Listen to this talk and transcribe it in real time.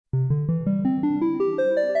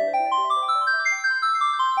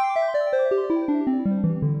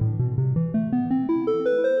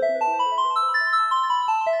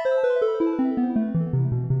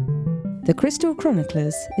The Crystal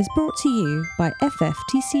Chroniclers is brought to you by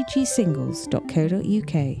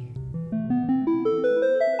ffTCgsingles.co.uk.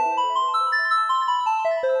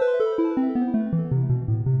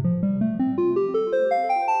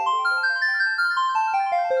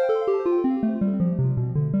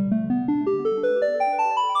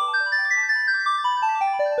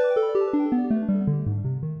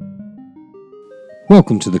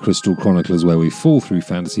 Welcome to the Crystal Chroniclers, where we fall through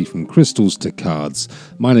fantasy from crystals to cards.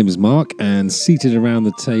 My name is Mark, and seated around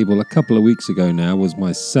the table a couple of weeks ago now was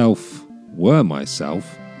myself. Don't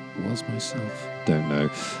know.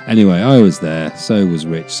 Anyway, I was there, so was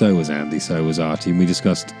Rich, so was Andy, so was Artie, and we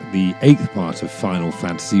discussed the 8th part of Final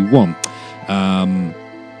Fantasy 1.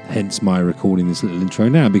 Hence my recording this little intro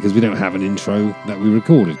now, because we don't have an intro that we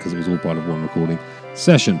recorded, because it was all part of one recording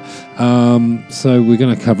session. So we're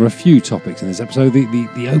going to cover a few topics in this episode.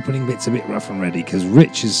 The opening bit's a bit rough and ready because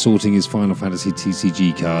Rich is sorting his Final Fantasy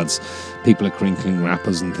TCG cards. People are crinkling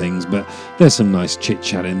wrappers and things, but there's some nice chit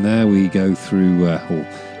chat in there. We go through,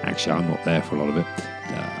 actually I'm not there for a lot of it.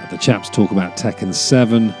 The chaps talk about Tekken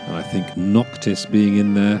 7, and I think Noctis being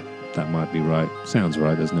in there. That might be right. Sounds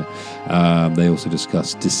right, doesn't it? They also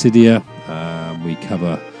discuss Dissidia. We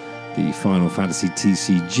cover the Final Fantasy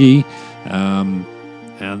TCG.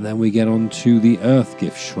 And then we get on to the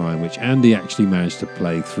Earthgift Shrine, which Andy actually managed to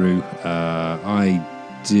play through. I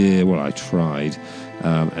tried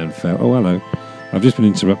and failed. Oh, hello. I've just been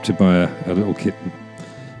interrupted by a little kitten.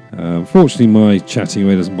 Fortunately, my chatting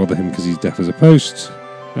away doesn't bother him because he's deaf as a post.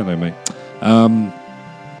 Hello, mate.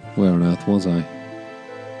 Where on earth was I?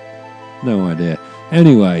 No idea.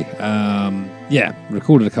 Anyway,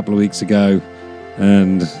 recorded a couple of weeks ago,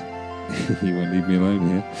 and he won't leave me alone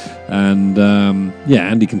here. And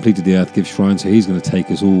Andy completed the Earthgift Shrine, so he's going to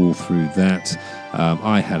take us all through that.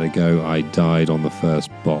 I had a go. I died on the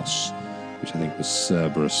first boss, which I think was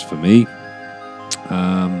Cerberus for me.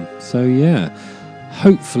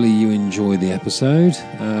 Hopefully you enjoy the episode.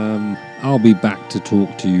 I'll be back to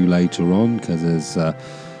talk to you later on because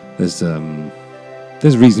there's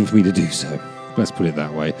reason for me to do so. Let's put it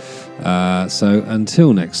that way. So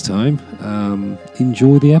until next time,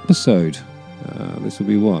 enjoy the episode. This will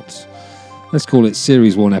be what? Let's call it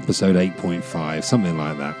Series 1, Episode 8.5, something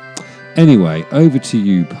like that. Anyway, over to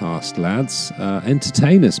you, past lads.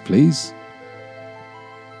 Entertain us, please.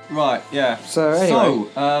 Right, yeah.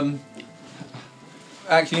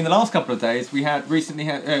 Actually, in the last couple of days, we had recently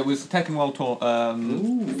it was Tekken World Tour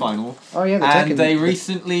final. Oh yeah, and they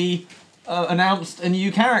recently announced a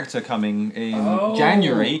new character coming in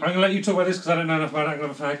January. I'm going to let you talk about this because I don't know enough about that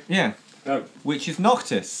kind of Yeah. Go. Which is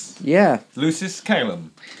Noctis. Yeah. Lucis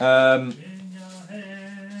Calum. While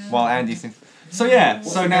Andy sings. So yeah,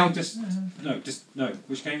 What's so now... No.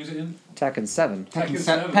 Which game is it in? Tekken 7.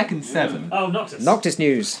 Tekken 7. Oh, Noctis. Noctis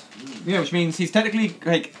news. Yeah, which means he's technically...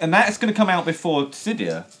 and that's going to come out before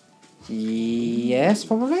Dissidia. Yes,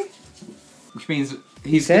 probably. Which means...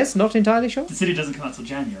 He says, not entirely sure. The city doesn't come out till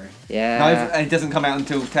January. Yeah. No, it doesn't come out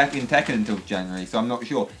until Tekken until January, so I'm not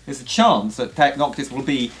sure. There's a chance that Noctis will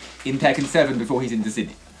be in Tekken 7 before he's in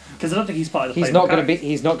Dissidia. Because I don't think he's part of the He's not going to be.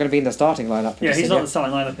 He's not going to be in the starting lineup. Yeah, he's not in the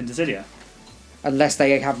starting lineup in Dissidia. Unless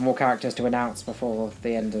they have more characters to announce before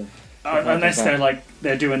the end of. Unless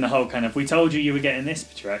they're doing the whole kind of, we told you were getting this,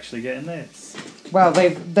 but you're actually getting this. Well,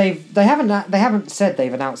 they haven't said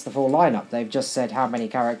they've announced the full lineup. They've just said how many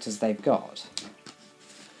characters they've got.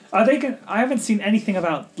 Are they? I haven't seen anything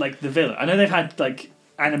about the villain. I know they've had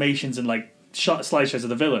animations and slideshows of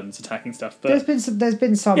the villains attacking stuff. But there's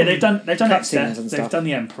been some. Yeah, they've done Esther, they've done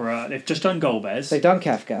the Emperor. They've just done Golbez. They've done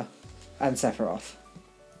Kefka, and Sephiroth.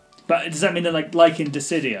 But does that mean that like in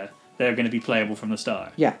Dissidia, they're going to be playable from the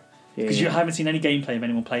start? Yeah. Because you haven't seen any gameplay of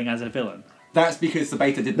anyone playing as a villain. That's because the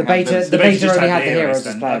beta didn't. The beta only had the heroes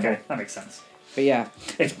as playable. Okay, that makes sense. But yeah,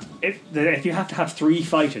 if you have to have 3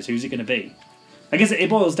 fighters, who's it going to be? I guess it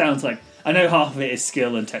boils down to I know half of it is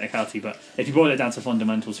skill and technicality, but if you boil it down to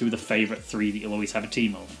fundamentals, who are the favourite 3 that you'll always have a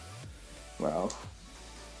team of? Well,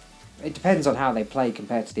 it depends on how they play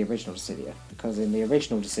compared to the original Dissidia. Because in the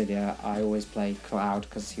original Dissidia, I always played Cloud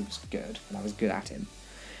because he was good, and I was good at him.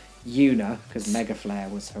 Yuna, because Mega Flare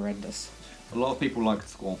was horrendous. A lot of people liked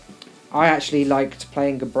Squall. I actually liked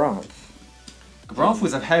playing Gabranth. Gabranth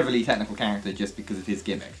was a heavily technical character just because of his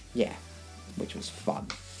gimmick. Yeah, which was fun.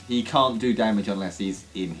 He can't do damage unless he's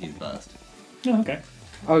in his burst. Oh, okay.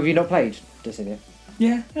 Oh, have you not played Dissidia?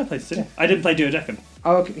 Yeah, I played Dissidia. Yeah. I didn't play Duodecim.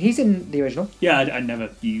 Oh, okay. He's in the original. Yeah, I never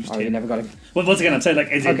used him. You never got him. Well, once again, I'd say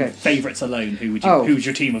Okay. favourites alone. Who's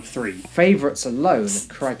your team of 3? Favourites alone,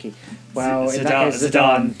 crikey. Well, in that case,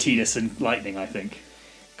 Zidane, Tidus, and Lightning, I think.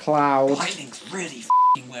 Cloud. Lightning's really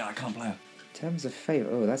f***ing weird. I can't play her. In terms of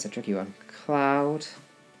favourite... Oh, that's a tricky one. Cloud...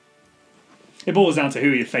 It boils down to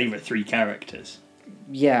who are your favourite 3 characters.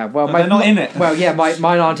 Yeah, well... But they're not in it. Well, yeah,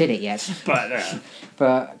 mine aren't in it yet. But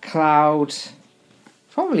But Cloud...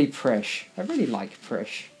 Probably Prish. I really like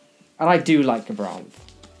Prish. And I do like Gabranth.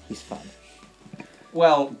 He's fun.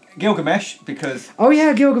 Well, Gilgamesh, because Oh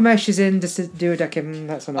yeah, Gilgamesh is in Duodecim.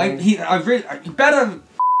 That's another. he better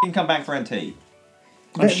f***ing come back for NT.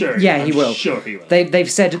 I'm sure. Yeah, I'm he will. Sure he will. They've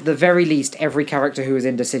said at the very least every character who is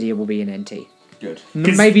in Dissidia will be in NT. Good.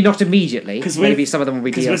 Maybe not immediately. Because Maybe some of them will be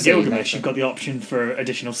Because DLC. with Gilgamesh, later. you've got the option for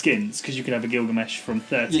additional skins. Because you can have a Gilgamesh from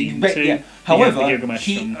 13 But, to. yeah. you However, have the Gilgamesh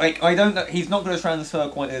he, from, like, I don't know, he's not going to transfer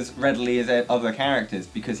quite as readily as other characters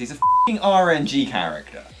because he's a f***ing RNG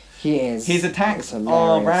character. He is. His attacks It's are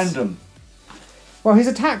hilarious. random. Well, his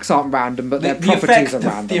attacks aren't random, but their The properties are the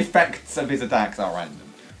random. effects of his attacks are random.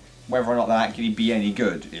 Whether or not they'll actually be any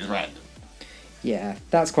good is random. Yeah,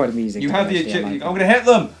 that's quite amusing. You to have the actually, I like I'm it. going to hit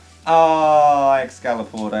them. Ah,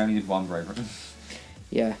 Excalibur. I only did one bravery.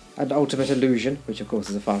 Yeah, and Ultimate Illusion, which of course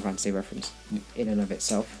is a Final Fantasy reference in and of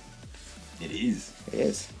itself. It is. It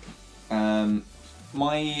is.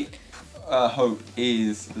 My hope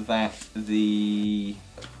is that the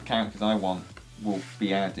characters I want will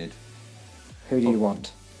be added. Who do you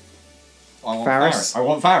want? I want Faris? Faris. I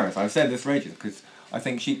want Faris. I've said this for ages because I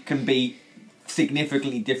think she can be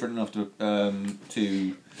significantly different enough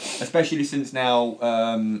to especially since now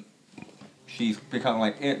she's become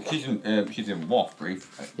like she's in WoF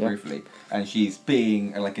briefly, and she's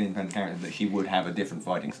being like an independent character that she would have a different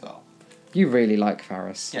fighting style. You really like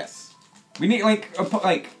Faris. Yes, we need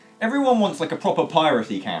like everyone wants like a proper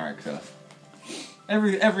piratey character.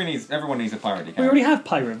 Everyone needs a piratey character. we already have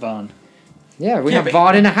Pirate Van. Yeah, we Yeah, have but-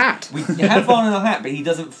 Vard in a hat. We have Von in a hat, but he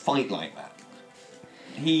doesn't fight like that.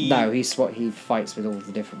 He he fights with all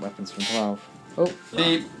the different weapons from 12. Oh,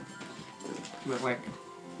 the like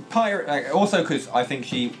pirate also because I think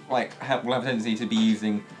she like will have a tendency to be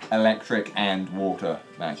using electric and water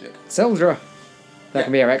magic. Sildra. That Yeah.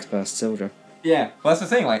 can be our ex-burst, Sildra. Yeah, well that's the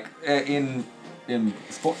thing. Like in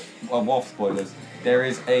WoF spoilers, there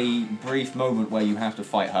is a brief moment where you have to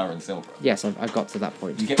fight her and Silver. Yes, I got to that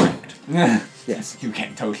point. You get wrecked. Yes. You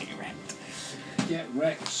get totally wrecked. Get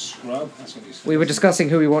wrecked, scrub. That's what he said. We were discussing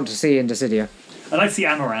who we want to see in Dissidia. I'd like to see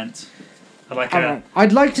Amaranth. I like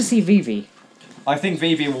I'd like to see Vivi. I think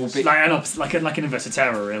Vivi will be like an Inverted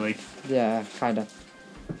Terror, really. Yeah, kinda.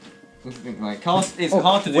 like cast. It's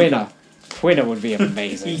hard to do. Quina. Quina would be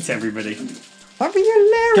amazing. Eat everybody. That'd be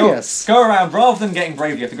hilarious. Go around rather than getting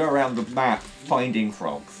brave. You have to go around the map finding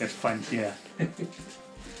frogs. It's fun, yeah.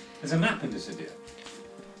 There's a map in Dissidia.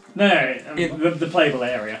 No, the playable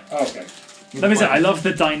area. Oh, okay. Let me say, I love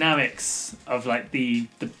the dynamics of like the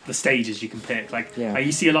stages you can pick. Like, Yeah.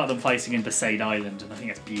 you see a lot of them fighting in Besaid Island, and I think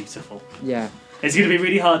that's beautiful. Yeah. It's going to be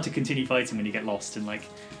really hard to continue fighting when you get lost in like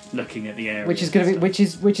looking at the area. Which is gonna be which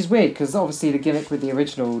is weird because obviously the gimmick with the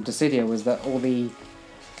original Dissidia was that all the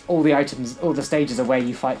items, all the stages are where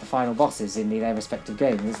you fight the final bosses in their respective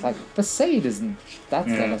games. It's like Besaid isn't that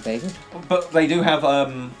kind of thing. But they do have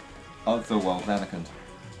Otherworld Anakin.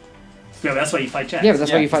 Yeah, that's where you fight Jack. Yeah, but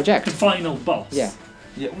that's where you fight Jack. The final boss. Yeah,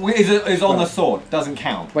 Yeah, is on the sword. Doesn't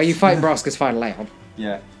count. where you fight Braska's final layout.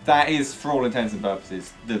 Yeah, that is for all intents and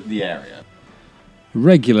purposes the area.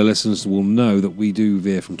 Regular listeners will know that we do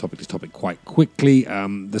veer from topic to topic quite quickly.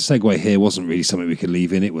 The segue here wasn't really something we could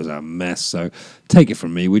leave in. It was a mess. So take it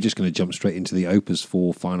from me. We're just going to jump straight into the Opus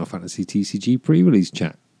 4 Final Fantasy TCG pre-release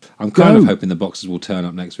chat. I'm kind of hoping the boxes will turn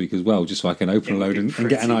up next week as well, just so I can open a load and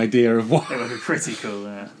get an idea of what... It would be pretty cool,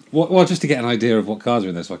 yeah. Well, just to get an idea of what cards are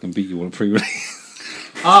in there so I can beat you all at pre-release.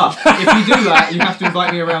 If you do that, you have to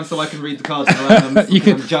invite me around so I can read the cards around them.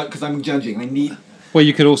 Because I'm judging. I need. Well,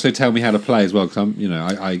 you could also tell me how to play as well, because I'm,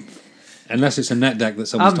 I unless it's a net deck that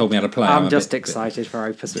someone's told me how to play. I'm a just bit excited for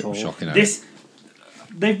Opus 4. shocking.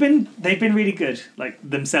 They've been really good, like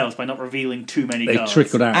themselves, by not revealing too many They've cards.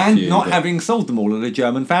 trickled out a And few, not but- having sold them all at a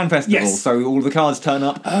German fan festival, Yes. so all the cards turn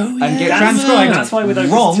up and get That's- transcribed that's why with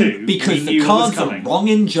Opus wrong 2, because we the knew it was cards are coming. wrong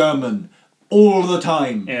in German all the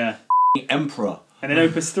time. Yeah. Emperor. And then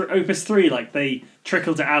Opus 3, like, they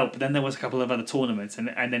trickled it out, but then there was a couple of other tournaments, and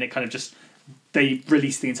then it kind of just... They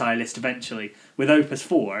released the entire list eventually. With Opus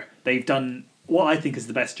 4, they've done what I think is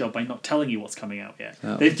the best job by not telling you what's coming out yet.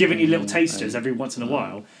 They've given you little tasters every once in a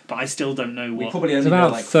while, but I still don't know We what... probably It's only know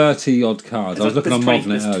about like 30 odd cards. I was looking on Movnet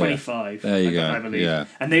There's earlier. 25. There you I go. believe. Yeah.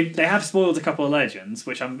 And they have spoiled a couple of legends,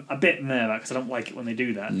 which I'm a bit meh about because I don't like it when they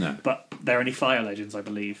do that. No. But they're only fire legends, I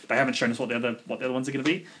believe. They haven't shown us what the other ones are going to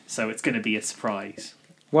be, so it's going to be a surprise.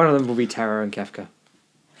 One of them will be Terror and Kefka.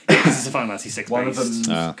 This is a Final Fantasy 6 one of based.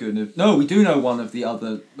 them's gonna. No, we do know one of the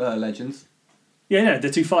other legends. Yeah, no, the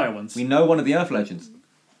 2 fire ones. We know one of the Earth Legends.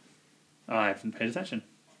 I haven't paid attention.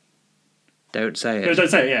 Don't say No, it. don't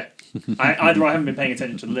say it. Yeah, either I haven't been paying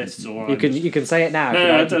attention to the lists, or You can say it now. No, if you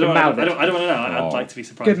no, like. I You don't can want mouth to. it. I don't want to know. I'd like to be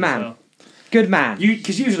surprised. Good man. As well. Good man.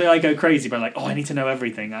 Because usually I go crazy by like, I need to know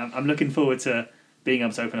everything. I'm looking forward to being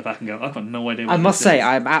able to open a pack and go, I've got no idea. What I must this say, is.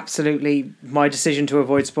 I'm absolutely... My decision to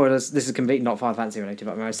avoid spoilers... This is completely not Final Fantasy related,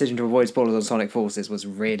 but my decision to avoid spoilers on Sonic Forces was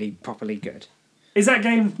really properly good. Is that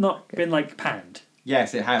game not been like panned?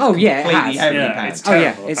 Yes, it has. Oh, yeah, it completely has. heavily Yeah, panned. it's Oh yeah,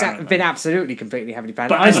 terrible, it's apparently. been absolutely completely heavily banned.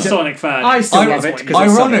 But I as a still- Sonic fan, I still it's love it what you- because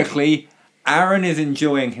it's Sonic. Ironically, Aaron is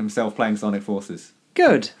enjoying himself playing Sonic Forces.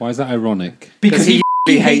 Good. Why is that ironic? Because he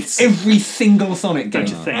he hates hates- every single Sonic game. Don't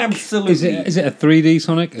you think? Absolutely. Is it a 3D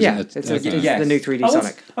Sonic? Is Yeah, it it's okay. Yes. the new 3D I watched,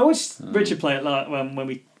 Sonic. I watched Richard play it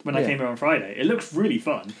when I Yeah. came here on Friday. It looks really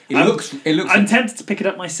fun. It I'm- looks. I'm tempted to pick it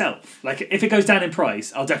up myself. Like if it goes down in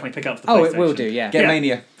price, I'll definitely pick it up for the Oh, PlayStation. it will do. Yeah. Get Yeah.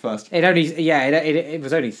 Mania first. It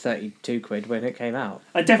was only 32 quid when it came out.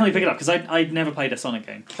 I'd definitely pick it up because I'd never played a Sonic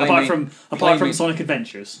game Play apart me- from play me- Sonic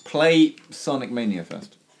Adventures. Play Sonic Mania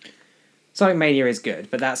first. Sonic Mania is good,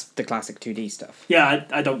 but that's the classic 2D stuff. Yeah,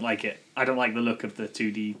 I don't like it. I don't like the look of the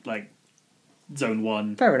 2D like Zone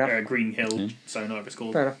 1, Fair enough. Green Hill Zone, whatever it's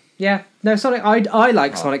called. Fair enough. Yeah. No, Sonic. I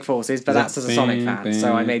like Sonic Forces, but that's as a Sonic fan,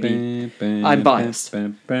 so I maybe I'm biased.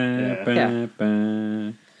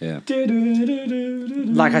 Yeah.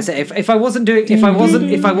 Like I said, if I wasn't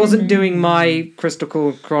doing my Crystal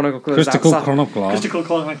Chronicles Crystal outside, Chronicles. Crystal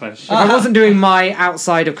Chronicles. if I wasn't doing my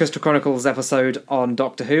outside of Crystal Chronicles episode on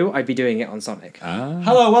Doctor Who, I'd be doing it on Sonic.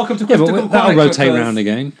 Hello, welcome to Yeah, Crystal but that'll Chronicles. rotate round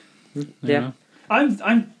again. Yeah.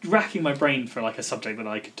 I'm racking my brain for like a subject that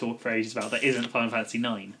I could talk for ages about that isn't Final Fantasy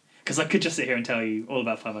 9 because I could just sit here and tell you all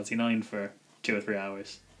about Final Fantasy 9 for 2 or 3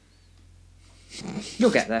 hours.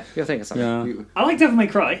 You'll get there. You'll think of something. Yeah. I like Devil May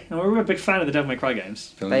Cry, and we're a big fan of the Devil May Cry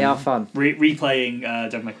games. They are fun. Replaying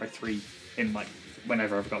Devil May Cry 3 in like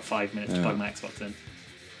whenever I've got 5 minutes to Yeah. plug my Xbox in,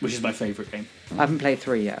 which is my favourite game. I haven't played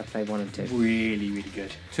 3 yet. I've played 1 and 2. Really, really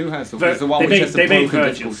good. 2 has the, Ver- is the one they which made, has the they made broken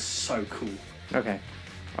Virgil difficulty. so cool. Okay.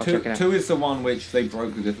 I'll check it out. 2 is the one which they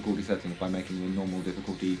broke the difficulty settings by making the normal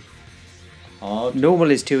difficulty hard.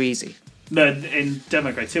 Normal is too easy. No, in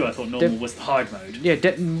Devil May Cry 2, I thought normal was the hard mode.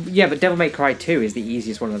 Yeah, but Devil May Cry 2 is the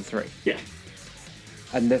easiest one of the 3. Yeah.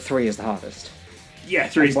 And the 3 is the hardest. Yeah,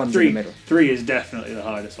 3 is, one's in the middle. 3 is definitely the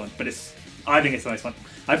hardest one, but I think it's the most fun.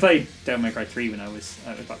 I played Devil May Cry 3 when I was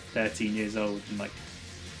about 13 years old, and like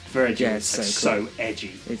Virgil Yeah, is it's so, so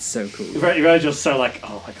edgy. It's so cool. Virgil's so like,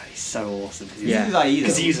 oh my god, he's so awesome. Yeah.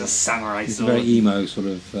 Because he uses a samurai It's a sword. very emo sort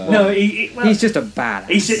of. No, He's just a badass.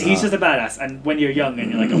 he's just a badass, and when you're young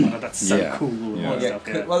and you're like, oh my god, that's so Yeah. cool and Yeah. all that Yeah, stuff.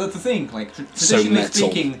 Yeah. well, that's the thing. Like So traditionally metal.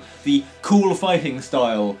 speaking, the cool fighting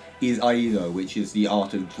style is Aido, which is the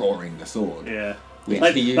art of drawing the sword. Yeah. Which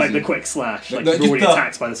Like, he like the uses- quick slash, like No, you're just already the-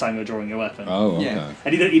 attacked by the time you're drawing your weapon. Oh, okay. Yeah.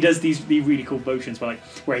 And he does these really cool motions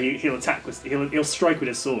where he'll attack with he'll strike with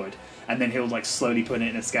his sword, and then he'll like slowly put it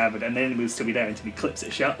in a scabbard, and then it will still be there until he clips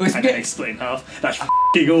it shut, Oh, it's and a then bit- they split in half. That's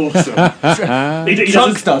f***ing awesome. He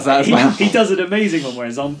Trunks does that as well. He does an amazing one where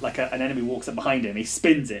an enemy walks up behind him, he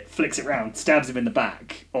spins it, flicks it round, stabs him in the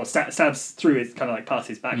back, or stabs through his kind of like past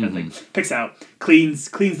his back, kind of thing. Picks it out, cleans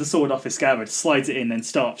the sword off his scabbard, slides it in, then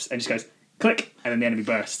stops, and just goes click, and then the enemy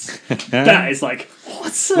bursts. That is like,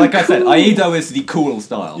 what's so Like I said, cool? Aido is the cool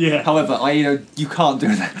style. Yeah. However, Aido, you can't do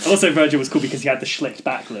that. Also, Virgil was cool because he had the schlicked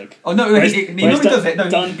back look. Oh no, Whereas- he whereas normally does it. No,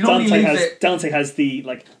 Dan- he normally Dante leaves has it. Dante has the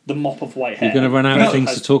mop of white hair. You're going to run out No, of things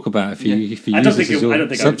has- to talk about if you Yeah. if you I use don't this think as it- I your don't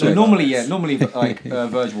think I would do subject. that. Normally,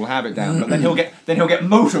 Virgil will have it down, but then he'll get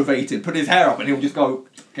motivated, put his hair up, and he'll just go.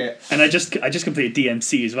 Okay. And I just completed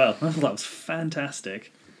DMC as well. I thought that was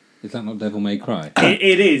fantastic. Is that not Devil May Cry?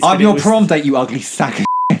 It is. I'm but it your was- prom date, you ugly sack of.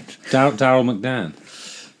 Daryl McDan.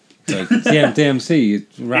 So, DMC.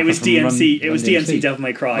 It was DMC. It was DMC Devil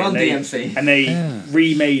May Cry. Run and they, DMC. and they Yeah.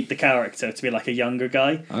 remade the character to be like a younger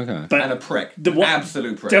guy. Okay. But And a prick. The one-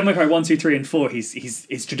 Absolute prick. Devil May Cry 1, 2, 3, and 4,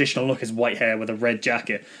 his traditional look is white hair with a red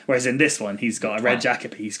jacket. Whereas in this one, he's got a red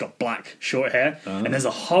jacket, but he's got black short hair. And there's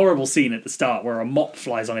a horrible scene at the start where a mop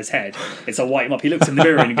flies on his head. It's a white mop. He looks in the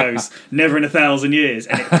mirror and he goes, "Never in 1,000 years,"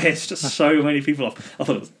 and it pissed so many people off. I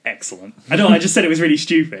thought it was excellent. I just said it was really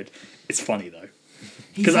stupid. It's funny though.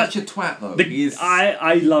 He's 'Cause such a twat, though.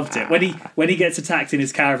 I loved it when he gets attacked in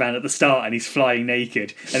his caravan at the start and he's flying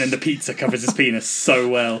naked and then the pizza covers his penis so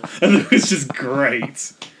well and it was just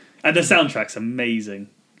great, and the soundtrack's amazing.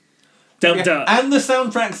 And the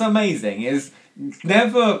soundtrack's amazing. Is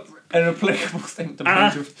never an applicable thing to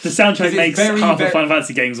mention. The soundtrack It's makes very, half very- of Final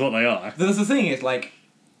Fantasy games what they are. That's the thing. Is like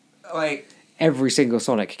every single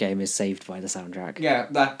Sonic game is saved by the soundtrack. Yeah,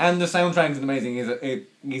 and the soundtrack is amazing. It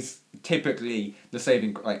is typically the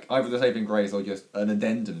saving, like either the saving grace or just an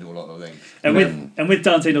addendum to a lot of things. And with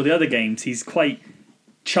Dante and all the other games, he's quite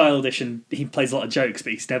childish and he plays a lot of jokes,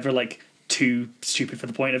 but he's never like too stupid for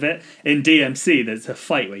the point of it. In DMC, there's a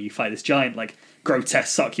fight where you fight this giant like grotesque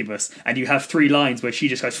succubus, and you have 3 lines where she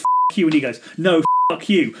just goes "F you," and he goes "No, f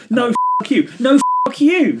you, no, f you, no, f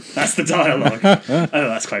you." That's the dialogue. Oh,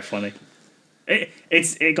 that's quite funny.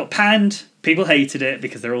 It got panned. People hated it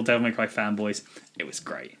because they're all Devil May Cry fanboys. It was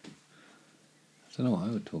great. I don't know what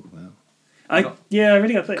I would talk about. I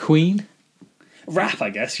really got to think. Queen? Rap, I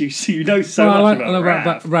guess. You know so Well, much I about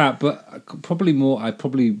rap. rap, but probably more. I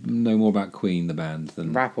probably know more about Queen, the band,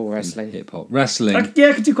 than Rap or wrestling? hip hop. Wrestling. I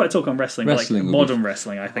could do quite a talk on wrestling, Wrestling but would like be modern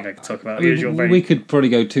wrestling, I think I could talk about. I mean, Usual very, we could probably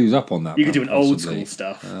go 2s up on that. you could do an old possibly.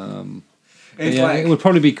 school stuff. It's Yeah, like, it would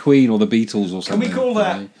probably be Queen or the Beatles or can something. we call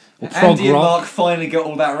that Or prog Andy and rock, Mark finally got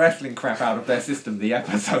all that wrestling crap out of their system? The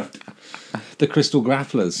episode. the Crystal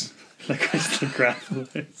Grapplers. The Crystal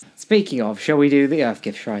Grapplers. Speaking of, shall we do the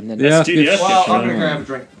Earthgift Shrine then? Yeah. Let's do the Earthgift Earthgift Well, I'm Shrine. gonna go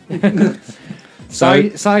have a drink.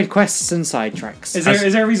 Side quests and side tracks. Is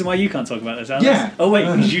there a reason why you can't talk about this, Alex? Yeah. Oh wait,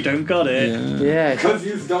 because you don't got it. Yeah. Because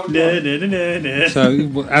you don't. No.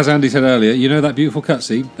 So, as Andy said earlier, you know that beautiful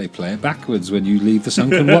cutscene? They play it backwards when you leave the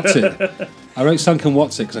Sunken What's-It. I wrote Sunken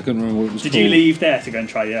What's-It because I couldn't remember what it was Did called. you leave there to go and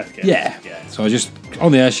try the Earthgift? Yeah. Yeah. So I just,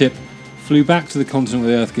 on the airship, flew back to the continent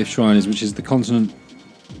where the Earthgift Shrine is, which is the continent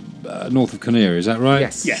north of Cornelia, is that right?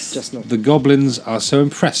 Yes. Yes. Just not. The goblins are so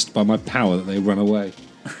impressed by my power that they run away.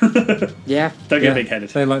 Yeah. Don't get big-headed.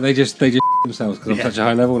 They just themselves because I'm Yeah. such a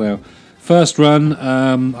high level now. First run,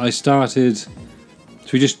 I started.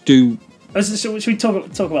 Should we just do? Should we talk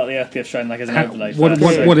about the Earthgift Shrine like as an overlay? What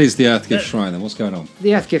first? is the Earthgift Shrine then? What's going on?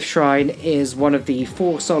 The Earthgift Shrine is one of the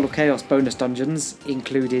 4 Soul of Chaos bonus dungeons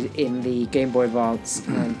included in the Game Boy Advance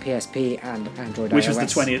and PSP and Android Which iOS.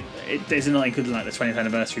 was the 20th. Is it not included in like the 20th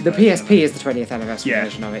anniversary? The version of PSP it? is the 20th anniversary Yeah.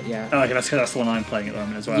 version of it, yeah. Oh, okay, that's the one I'm playing at the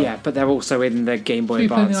moment as well. Yeah, but they're also in the Game Boy Are you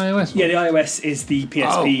playing the Advance. iOS one? Yeah, the iOS is the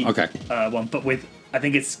PSP Oh, okay. one, but with I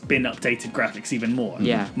think it's been updated graphics even more.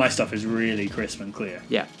 Yeah. My stuff is really crisp and clear.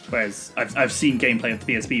 Yeah. Whereas I've seen gameplay of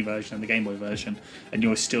the PSP version and the Game Boy version, and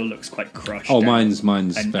yours still looks quite crushed. Oh, down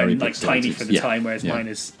mine's and very like pixelated. tiny for the Yeah. time, whereas Yeah. mine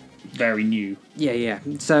is very new. Yeah.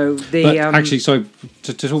 So the But actually, sorry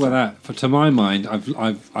to talk about that. To my mind,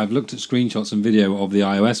 I've looked at screenshots and video of the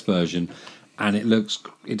iOS version, and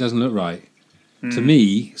it doesn't look right. To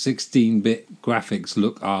me, 16-bit graphics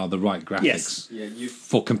are the right graphics Yes. Yeah,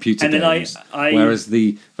 for computer And then games. I- Whereas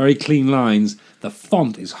the very clean lines, the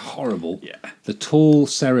font is horrible. Yeah. The tall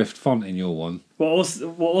serifed font in your one. What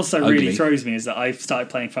also Ugly. really throws me is that I've started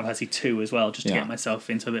playing Final Fantasy 2 as well, just to Yeah. get myself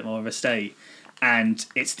into a bit more of a state. And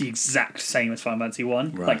it's the exact same as Final Fantasy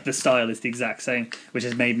 1. Right. Like, the style is the exact same, which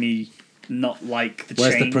has made me not like the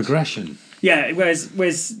Where's change. the progression? Yeah, whereas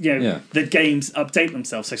Yeah. the games update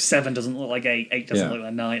themselves, so 7 doesn't look like 8, 8 doesn't Yeah. look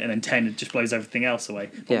like 9, and then 10 it just blows everything else away.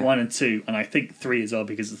 But Yeah. 1 and 2, and I think 3 as well,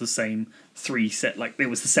 because it's the same 3 set, like it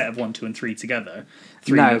was the set of 1, 2 and 3 together.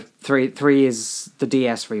 3 No, three is the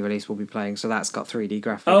DS re-release we'll be playing, so that's got 3D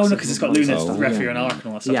graphics. Oh, no, because it's got Luna's Oh, Referee yeah. and Arc and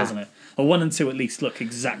all that stuff, Yeah. doesn't it? Well, 1 and 2 at least look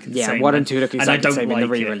exactly the Yeah, same. 1 and 2 look and I exactly the don't same in the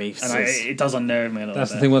like it, re-release. and it does unnerve me a little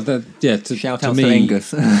That's bit. the thing. Was that Shout to out me, to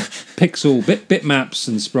Angus. pixel bitmaps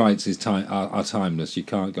and sprites are timeless. You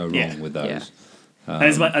can't go wrong Yeah. with those. Yeah. And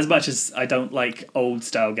as much as I don't like old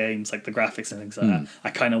style games, like the graphics and things like that, I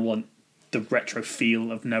kind of want the retro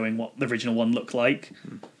feel of knowing what the original one looked like.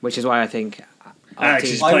 Which is why I think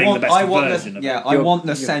Actually, RT playing the best version of it. I want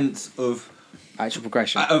the sense of actual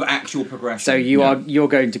progression. actual progression. So you're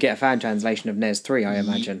going to get a fan translation of NES 3, I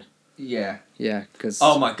imagine. Yeah. Yeah, because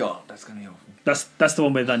Oh my god, that's gonna be awful. That's the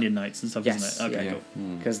one with Onion Knights and stuff, Yes, isn't it? Okay, yeah.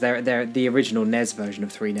 cool. because the original NES version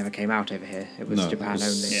of 3 never came out over here. It was No, it Japan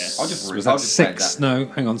was- only. Yeah. I'll just Was I'll that just read 6? that. No,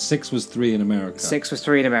 hang on. 6 was 3 in America. 6 was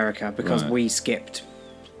 3 in America because Right. we skipped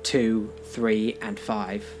 2, 3, and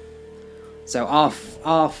 5. So our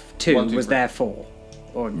 2 1, 2, was 3. their 4,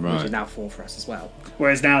 which Right. is now 4 for us as well.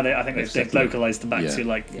 Whereas now I think they've Exactly. localized them back Yeah. to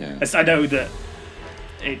like. Yeah. I know that.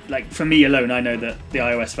 Like for me alone, I know that the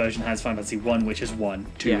iOS version has Final Fantasy 1, which is 1,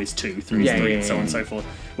 2 Yeah. is 2, 3 Yeah, is 3, yeah, and so on yeah. and so forth.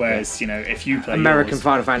 Whereas if you play American yours,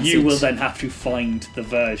 Final Fantasy, you will then have to find the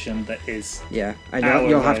version that is. Yeah, and Our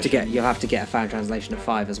you'll have to version. get a fan translation of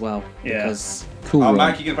 5 as well. Yeah. Because Cool. I'm Run.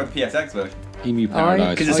 actually gonna play the PSX version. Emu oh, Paradise.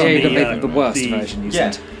 Because it's yeah, on you the, got the worst the- version. You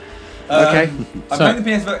Yeah. said. Okay. I'm So- playing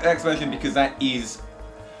the PSX version because that is.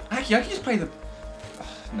 Actually, I can just play the.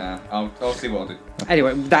 Nah, I'll see what I'll do.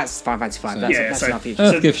 Anyway, that's Final Fantasy 5. That's, Yeah, that's so- enough. You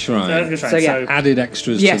Earthgift Shrine. So, yeah. Added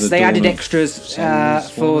extras to Yes, the they Dawn added of extras Souls one,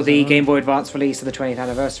 for is the that Game Boy Advance release of the 20th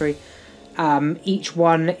anniversary. Each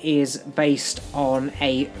one is based on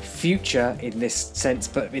a future, in this sense,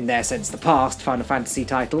 but in their sense, the past Final Fantasy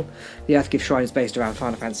title. The Earthgift Shrine is based around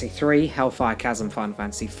Final Fantasy 3, Hellfire Chasm Final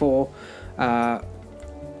Fantasy 4,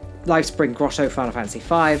 Lifespring Grotto Final Fantasy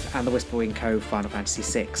 5, and the Whisperwind Cove Final Fantasy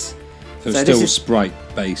 6. So this still is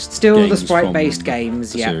sprite-based. still the games sprite-based from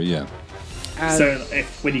games, the yeah. series, yeah. So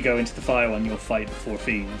if when you go into the fire one, you'll fight the 4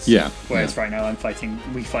 fiends. Yeah, Whereas yeah. right now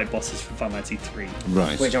we fight bosses from Final Fantasy 3.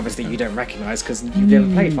 Right. which obviously you don't recognise because you've never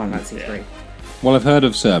played Final Fantasy 3. Well, I've heard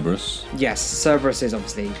of Cerberus. Yes, Cerberus is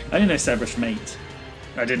obviously... I didn't know Cerberus from 8.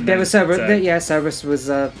 I didn't There know. was Cerberus, that, Cerberus was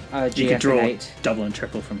a you could GF draw in 8. double and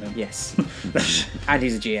triple from him. Yes. And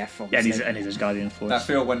he's a GF, Yeah, obviously. and he's a Guardian Force. That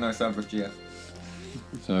feel when no Cerberus GF.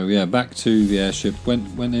 So yeah, back to the airship.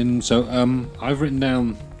 Went in. So I've written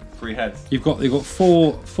down. 3 heads. You've got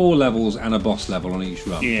four levels and a boss level on each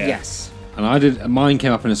run. Yeah. Yes. And I did. Mine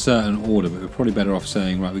came up in a certain order, but we're probably better off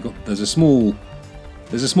saying right. There's a small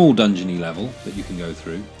dungeony level that you can go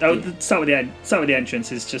through. Oh, start with the end. Start with the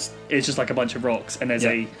entrance. It's just like a bunch of rocks, and there's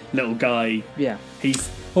a little guy. Yeah.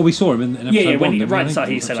 He's Well, we saw him in episode when one. he, didn't we, right I at the think? start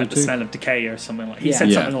he said like Episode the two? smell of decay or something like. He Yeah. said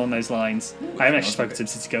Yeah. something along those lines. I haven't actually spoken to him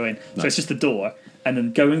since to go in. So it's just the door, and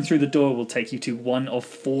then going through the door will take you to one of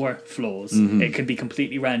 4 floors. Mm-hmm. It can be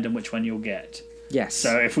completely random which one you'll get. Yes.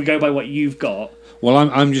 So if we go by what you've got, Well,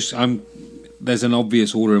 I'm. There's an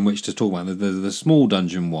obvious order in which to talk about. There's the small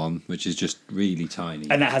dungeon one, which is just really tiny.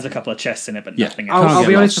 and that has a couple of chests in it, but Yeah. nothing Can't else. I'll get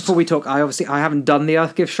be honest lost. before we talk. I haven't done the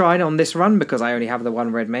Earthgift Shrine on this run because I only have the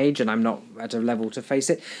one red mage and I'm not at a level to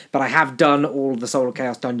face it. But I have done all the Soul of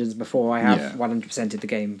Chaos dungeons before. I have Yeah. 100%ed the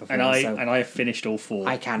game before. And I so have finished all 4.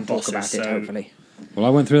 I can talk bosses, about it. so Hopefully. Well, I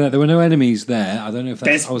went through that. There were no enemies there. I don't know if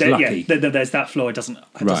that's. I was lucky. There's that floor. It doesn't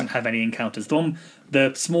Right. have any encounters.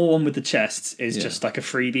 The small one with the chests is Yeah. just like a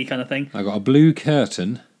freebie kind of thing, I got a blue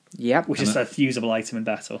curtain Yep. which is a usable item in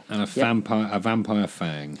battle. and a vampire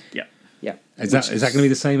fang. Yeah. Yep. Is that going to be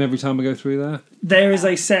the same every time I go through there? There is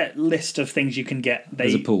a set list of things you can get.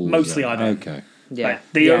 There's a pool. Mostly is there? are there. Okay. Yeah. Right.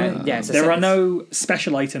 There There are no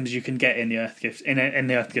special items you can get in the Earthgift in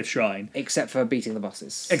the Earthgift Shrine, except for beating the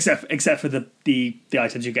bosses. except for the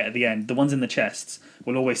items you get at the end. The ones in the chests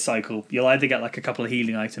will always cycle. You'll either get like a couple of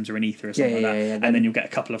healing items or an ether or something like that, yeah, and then you'll get a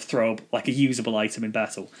couple of like a usable item in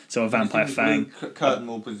battle. So a vampire fang. Curtain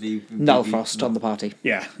will be Nullfrost on the party.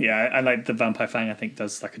 Yeah, and like the vampire fang, I think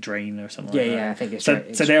does like a drain or something. Yeah, like that. yeah. I think it's So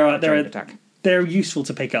right. so there are attack. they're useful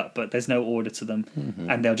to pick up, but there's no order to them,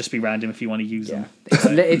 and they'll just be random if you want to use Yeah.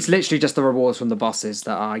 them. It's literally just the rewards from the bosses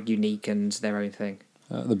that are unique and their own thing.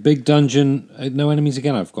 The big dungeon. No enemies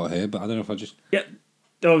again. I've got here, but I don't know if I just. Yeah.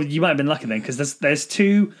 Oh, you might have been lucky then, because there's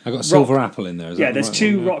 2. I got a silver apple in there. Is Yeah, that there's the right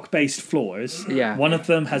 2 one? Yeah. rock-based floors. Yeah. One of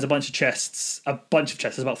them has a bunch of chests,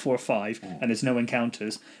 there's about 4 or 5, and there's no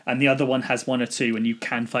encounters. And the other one has 1 or 2, and you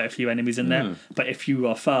can fight a few enemies in there. But if you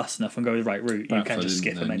are fast enough and go the right route, you Perhaps can I just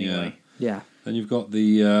skip didn't them then, anyway. Yeah. Then you've got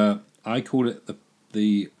the. I call it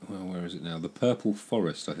the. Well, where is it now? The purple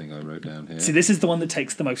forest. I think I wrote down here. See, this is the one that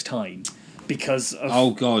takes the most time because of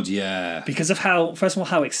Oh God, yeah. because of how, first of all,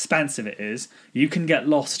 how expansive it is. You can get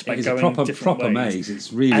lost by It's going a different proper ways. maze.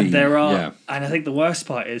 It's really. And there are, Yeah. and I think the worst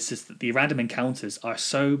part is that the random encounters are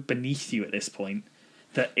so beneath you at this point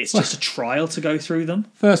that it's just a trial to go through them.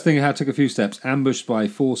 First thing I took a few steps. Ambushed by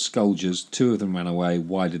 4 scourgers. 2 of them ran away.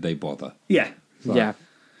 Why did they bother? Yeah, Yeah.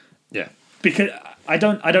 Yeah. because I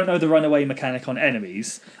don't know the runaway mechanic on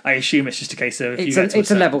enemies. I assume it's just a case of if you get to It's a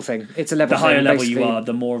certain- level thing. It's a level The thing. higher level you basically. are,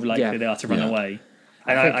 the more likely yeah. they are to run Yeah. away.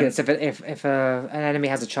 And I think it's if an enemy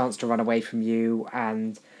has a chance to run away from you,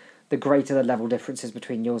 and the greater the level differences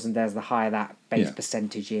between yours and theirs, the higher that base Yeah.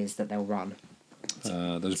 percentage is that they'll run.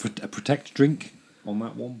 There's a protect drink on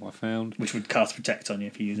that one. I found which would cast protect on you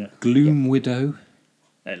if you use a Gloom Widow.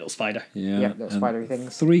 little spider. Yeah, Yep, little and spidery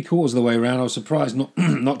things. 3/4 of the way around, I was surprised not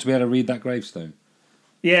not to be able to read that gravestone.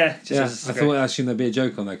 Yeah, just Yeah, as- I thought I assumed there'd be a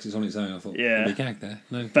joke on there because it's on its own. I thought, Yeah. there'd be a gag there.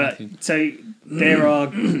 No, But nothing. so there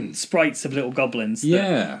are sprites of little goblins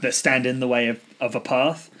Yeah. that stand in the way of a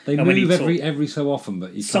path. They and when you move talk- every so often,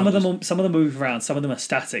 but you some can't of them move around. Some of them are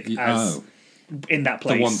static as in that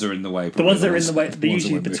place. the ones that are in the way. The ones that are in the way, ones they're that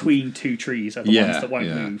usually won't move. between 2 trees are the Yeah, ones that won't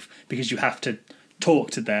yeah. move because you have to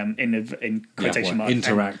talk to them in quotation marks.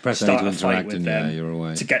 interact, and press A start to a fight interact, with and them you're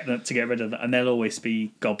away. to get rid of them, and they'll always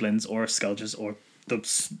be goblins or scourgers or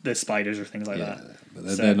the spiders or things like that.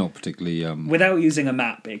 But So- they're not particularly. Without using a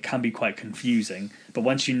map, it can be quite confusing. But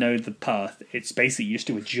once you know the path, it's basically you just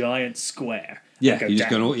do a giant square. Yeah, and go you just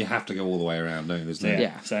down. you have to go all the way around, don't you? There's no,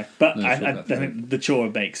 Yeah. So, but No I shortcut through think the chore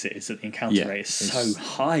makes it is that the encounter Yeah, rate is so it's-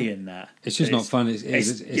 high in that. It's just not fun. It's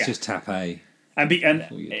yeah. just tap A. And you do.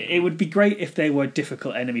 it would be great if they were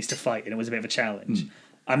difficult enemies to fight and it was a bit of a challenge.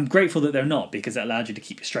 I'm grateful that they're not, because it allowed you to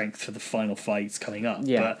keep your strength for the final fights coming up.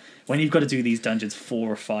 Yeah. But when you've got to do these dungeons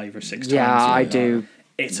 4 or 5 or 6 Yeah, times, I do.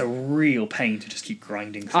 It's a real pain to just keep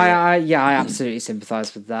grinding through. I absolutely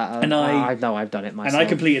sympathise with that. And I know I've done it myself. And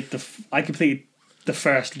I completed the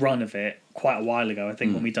first run of it quite a while ago. I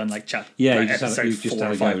think when we done like episode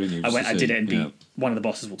 4 or 5, I did it and beat one of the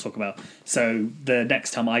bosses we'll talk about. So the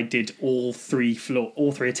next time I did all three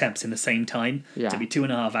attempts in the same time. Yeah. To be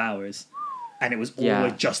 2.5 hours, and it was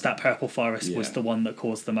always just that purple forest was the one that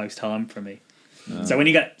caused the most harm for me. So when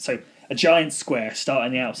you get a giant square, start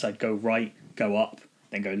on the outside, go right, go up,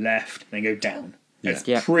 then go left, then go down. That's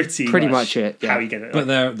pretty much it. How you get it. But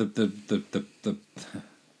there, the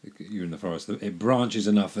you're in the forest. It branches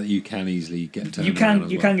enough that you can easily get turned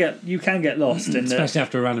around. You can get lost, especially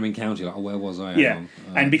after a random encounter. Like, where was I? Yeah,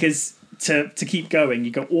 and because to keep going,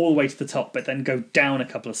 you go all the way to the top, but then go down a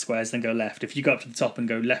couple of squares, then go left. If you go up to the top and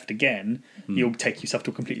go left again, you'll take yourself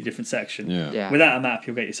to a completely different section. Yeah. Without a map,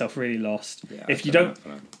 you'll get yourself really lost. Yeah, if you don't,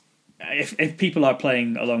 if people are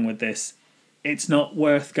playing along with this, it's not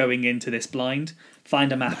worth going into this blind.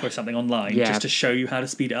 Find a map or something online just to show you how to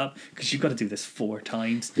speed it up, because you've got to do this 4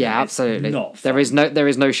 times. Yeah, it's absolutely. Not fun. There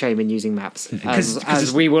is no shame in using maps,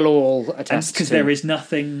 as we will all attest. Because there is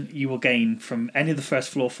nothing you will gain from any of the first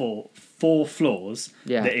four floors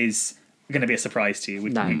that is going to be a surprise to you.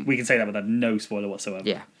 We can say that without no spoiler whatsoever.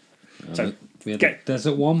 Yeah. So we had the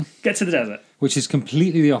desert one. Get to the desert, which is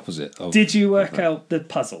completely the opposite. Did you work out the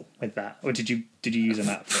puzzle with that, or did you use a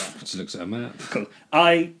map for that? Just looks at a map. Cool.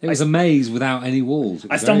 It was a maze without any walls.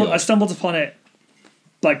 I stumbled upon it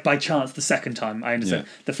like by chance the second time. I understand.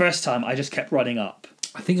 Yeah. The first time I just kept running up.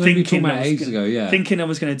 I think we were talking about ages ago. Yeah. Thinking I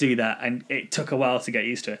was going to do that, and it took a while to get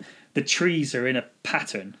used to it. The trees are in a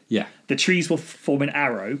pattern. Yeah. The trees will form an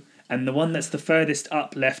arrow. And the one that's the furthest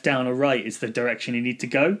up, left, down, or right is the direction you need to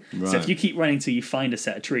go. Right. So if you keep running till you find a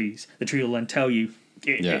set of trees, the tree will then tell you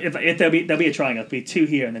if there'll be a triangle, there'll be 2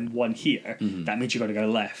 here and then 1 here. Mm-hmm. That means you've got to go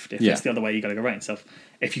left. If it's the other way, you've got to go right. So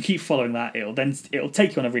if you keep following that, it'll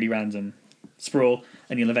take you on a really random sprawl,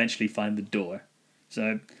 and you'll eventually find the door.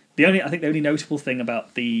 So the only notable thing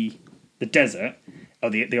about the desert, or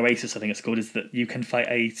the oasis, I think it's called, is that you can fight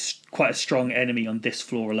quite a strong enemy on this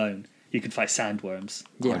floor alone. You can fight sandworms.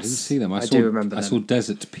 Yes. I didn't see them. I do remember them. I saw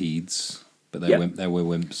desert peds, but they were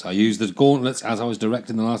wimps. I used the gauntlets as I was directed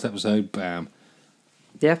in the last episode. Bam.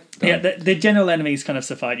 Yeah. Done. Yeah. The general enemies kind of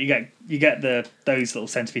suffice. You get those little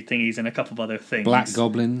centipede thingies and a couple of other things. Black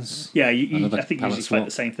goblins. Yeah. I think you usually fight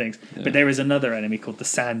the same things. Yeah. But there is another enemy called the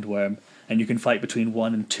sandworm, and you can fight between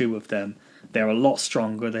 1 and 2 of them. They're a lot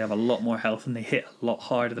stronger. They have a lot more health, and they hit a lot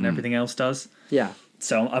harder than everything else does. Yeah.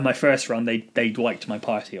 So on my first run, they wiped my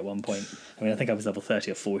party at one point. I mean, I think I was level 30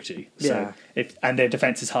 or 40. So and their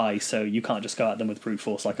defense is high, so you can't just go at them with brute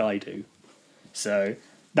force like I do. So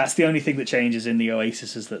that's the only thing that changes in the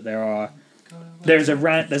Oasis, is that there's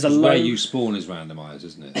a low. Where you spawn is randomized,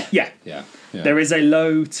 isn't it? Yeah. Yeah. There is a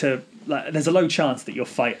low there's a low chance that you'll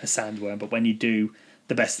fight a sandworm, but when you do,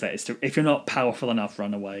 the best bet is to, if you're not powerful enough,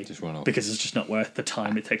 run away. Just run off, because it's just not worth the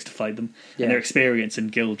time it takes to fight them, Yeah. and their experience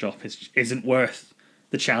and guild drop isn't worth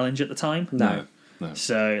the challenge at the time. No.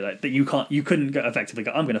 So that you couldn't effectively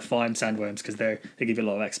go, I'm going to farm sandworms because they give you a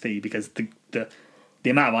lot of XP, because the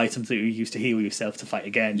amount of items that you use to heal yourself to fight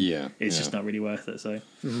again is just not really worth it. So,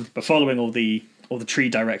 but following all the tree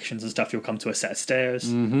directions and stuff, you'll come to a set of stairs,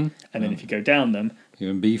 and then if you go down them,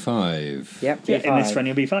 you're in B5. Yep. B5. In this run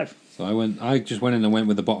you'll B5. So I just went in and went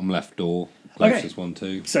with the bottom left door, closest one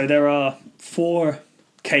too. So there are 4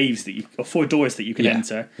 caves 4 doors that you can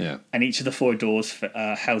enter, and each of the 4 doors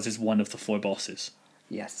houses one of the 4 bosses.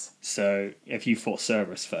 Yes. So if you fought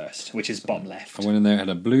Cerberus first, which is bottom left, I went in there, had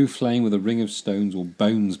a blue flame with a ring of stones or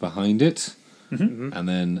bones behind it, and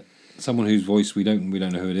then someone whose voice we don't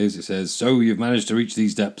know who it is. It says, "So you've managed to reach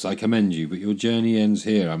these depths. I commend you, but your journey ends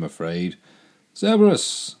here, I'm afraid."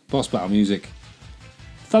 Cerberus. Boss battle music.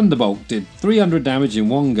 Thunderbolt did 300 damage in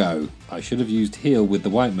one go. I should have used heal with the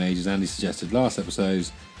white mage, as Andy suggested last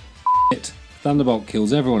episodes. Thunderbolt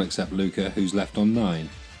kills everyone except Luca, who's left on 9.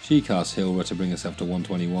 She casts Hilra to bring herself to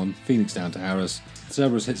 121. Phoenix down to Aris.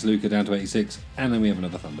 Cerberus hits Luca down to 86, and then we have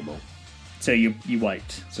another Thunderbolt. So you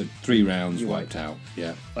wiped. So 3 rounds wiped out.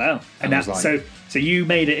 Yeah. Wow. And that, so you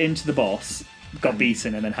made it into the boss, got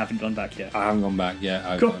beaten, and then haven't gone back yet. I haven't gone back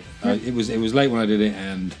yet. Cool. It was late when I did it,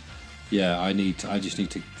 and I just need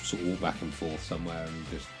to sort of walk back and forth somewhere and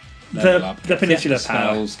just level up, the Peninsula get the Power.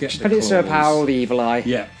 spells, get the Peninsula claws. Power, the Evil Eye.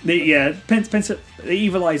 Yeah. The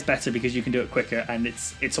Evil Eye is better because you can do it quicker, and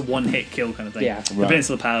it's a one-hit kill kind of thing. Yeah. The Right.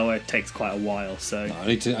 Peninsula Power takes quite a while, so No, I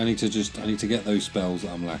need to get those spells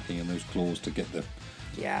that I'm lacking and those claws to get the.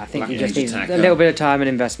 Yeah, I think Black you just Mage need attack a up. little bit of time and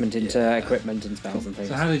investment into Yeah. equipment and spells and things.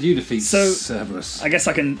 So how did you defeat So, Cerberus? I guess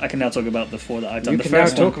I can now talk about the 4 that I've done. You The can now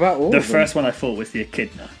first talk one, about all the of them. first one I fought with the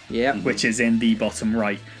Echidna, Yeah. which is in the bottom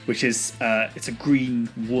right, which is it's a green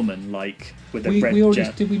woman like with a We red already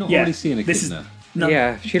gem. Did we not Yeah, already see an this is- Echidna? No,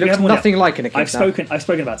 Yeah, she we looks haven't one nothing yet. like an Echidna. I've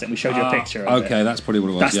spoken about it, and we showed you a picture of Okay, it. that's probably what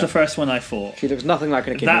it was. That's yeah. the first one I fought. She looks nothing like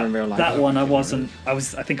an Echidna in real life. That one I wasn't. I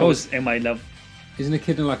was in my level. Isn't an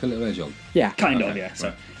Echidna like a little hedgehog? Yeah. Kind of, Okay, yeah. So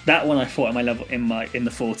right. that one I fought in my level in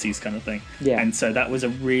the 40s kind of thing. Yeah. And so that was a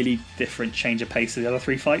really different change of pace to the other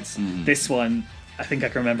 3 fights. This one, I think I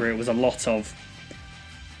can remember it was a lot of.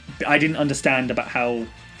 I didn't understand about how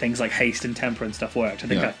things like haste and temper and stuff worked. I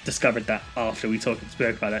think Yeah. I discovered that after we spoke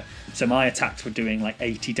about it. So my attacks were doing like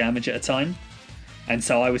 80 damage at a time. And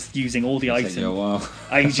so I was using all the Take items. you a while.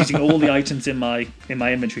 I was using all the items in my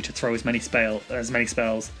inventory to throw as many spells.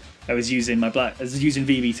 I was using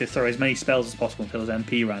VV to throw as many spells as possible until his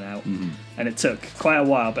MP ran out, and it took quite a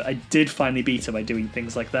while. But I did finally beat her by doing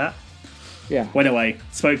things like that. Yeah. Went away,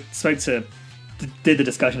 did the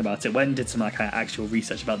discussion about it, went and did some like actual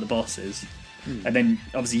research about the bosses, and then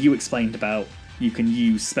obviously you explained about you can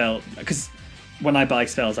use spell because when I buy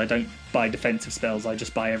spells, I don't buy defensive spells. I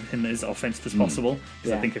just buy everything that is offensive as possible. So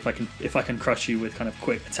Yeah. I think if I can crush you with kind of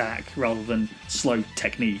quick attack rather than slow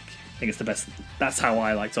technique, I think it's the best. That's how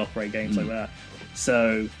I like to operate games like that.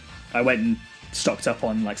 So I went and stocked up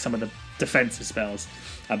on like some of the defensive spells.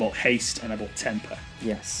 I bought haste and I bought temper.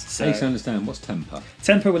 Yes. So I used to understand what's temper.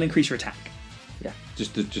 temper will increase your attack. Yeah.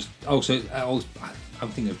 I'm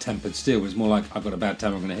thinking of tempered steel, but it's more like I've got a bad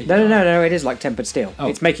temper, I'm going to hit you. No. It is like tempered steel. Oh.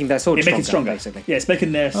 It's making their sword It makes it stronger, stronger. basically. Yeah, it's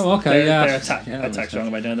making their Oh, okay, their yeah. attack Yeah, that makes stronger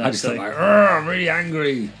by doing that. I just So- felt like, I'm really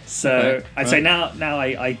angry. So Okay, I'd say now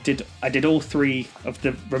I did all 3 of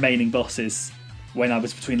the remaining bosses when I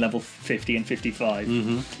was between level 50 and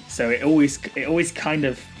 55. So it always kind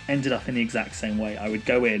of ended up in the exact same way. I would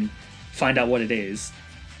go in, find out what it is,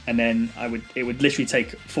 and then it would literally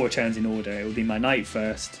take 4 turns in order. It would be my knight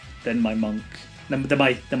first, then my monk, then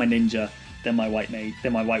my ninja, then my white mage,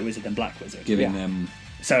 then my white wizard, then black wizard. Giving Yeah. them.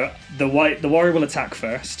 So the warrior will attack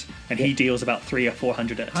first, and he deals about 300 or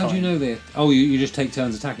 400 at a time. How do you know that? Oh, you just take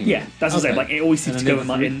turns attacking. Yeah, them? that's what I'm saying. Okay. Like it always seems And to then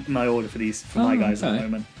go the in my order for my Oh, guys at okay. the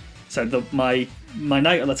moment. So my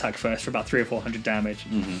knight will attack first for about 300 or 400 damage.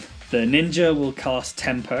 The ninja will cast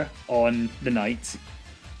temper on the knight.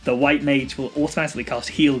 The white mage will automatically cast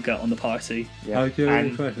heal gut on the party. Yeah.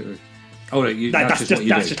 And- perfectly. Oh, no, That's what you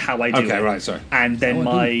that's do. just how I do it. Okay, right, sorry. And then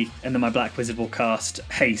Oh, I my black wizard will cast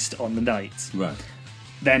haste on the knight. Right.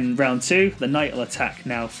 Then round 2, the knight will attack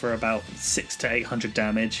now for about 600 to 800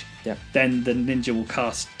 damage. Yep. Then the ninja will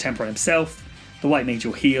cast temper on himself. The white mage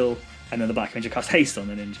will heal, and then the black mage will cast haste on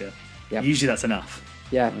the ninja. Yep. Usually that's enough.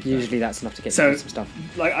 Yeah, usually that's enough to get So- you some stuff.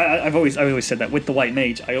 Like I've always said that with the white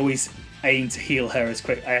mage, I always aim to heal her as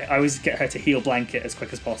quick. I always get her to heal blanket as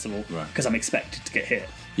quick as possible Right. because I'm expected to get hit.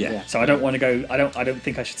 Yeah. Yeah. So I don't want to go. I don't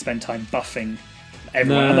think I should spend time buffing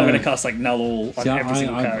everyone. No. I'm not going to cast like null all on See, every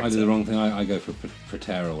single character. I do the wrong thing. I go for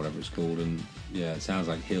Protera or whatever it's called, and yeah, it sounds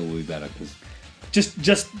like heal will be better because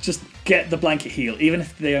Just get the blanket heal. Even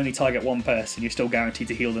if they only target one person, you're still guaranteed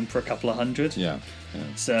to heal them for a couple of hundred. yeah.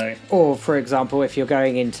 So Or, for example, if you're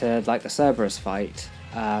going into like the Cerberus fight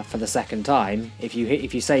for the second time, if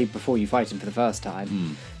you save before you fight him for the first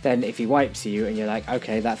time, then if he wipes you and you're like,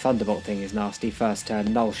 okay, that thunderbolt thing is nasty, first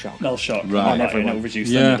turn null shock. null shot Right. on On everyone. everyone. It'll reduce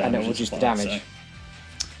Yeah. the And damage it will as reduce the well, damage.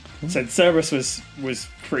 So Cerberus was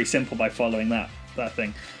pretty simple by following that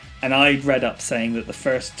thing. And I read up saying that the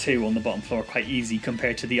first 2 on the bottom floor are quite easy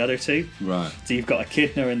compared to the other 2. Right. So you've got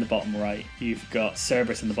Echidna in the bottom right, you've got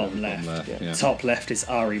Cerberus in the bottom left. Yeah. Top left is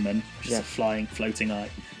Ahriman, which is Yeah. a flying, floating eye.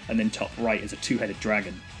 And then top right is a 2-headed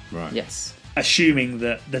dragon. Right. Yes. Assuming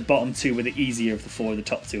that the bottom 2 were the easier of the 4, the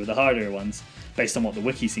top 2 are the harder ones, based on what the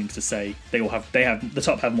wiki seems to say, the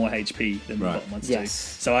top have more HP than Right. the bottom ones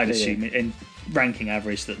Yes. do. So I'd Yeah. assume in ranking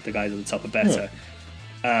average that the guys at the top are better.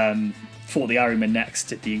 For the Ahriman next,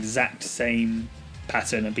 did the exact same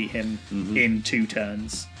pattern and beat him in 2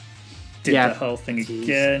 turns. Did Yeah. the whole thing Jeez.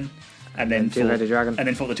 again, and then two-headed dragon. and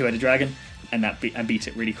then fought the 2-headed dragon, and beat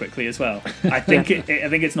it really quickly as well. I think I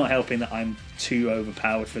think it's not helping that I'm too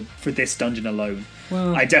overpowered for this dungeon alone.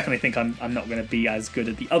 Well- I definitely think I'm not going to be as good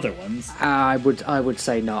at the other ones. I would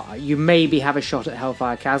say not. You maybe have a shot at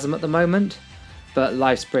Hellfire Chasm at the moment, but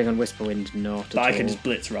Lifespring and Whisperwind not at But I all. can just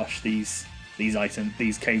blitz rush these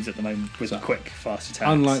these caves at the moment with So, quick, fast attacks.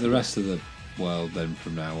 Unlike the rest of the world, then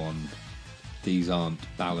from now on, these aren't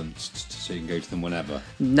balanced, so you can go to them whenever.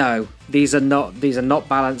 No, these are not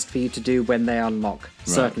balanced for you to do when they unlock.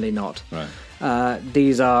 Certainly not. Right.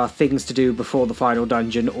 These are things to do before the final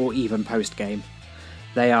dungeon or even post game.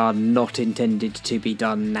 They are not intended to be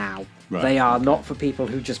done now. Right, They are okay. not for people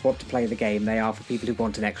who just want to play the game. They are for people who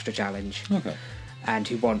want an extra challenge Okay. and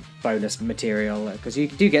who want bonus material, because you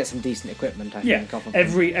do get some decent equipment. I Yeah, think. Off of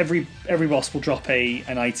them. every boss will drop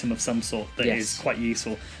an item of some sort that is Yes. quite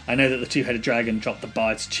useful. I know that the two-headed dragon dropped the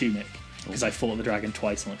bard's tunic because I fought the dragon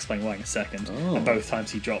twice, and I'll explain why in a second. Oh. And both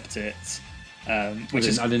times he dropped it, I which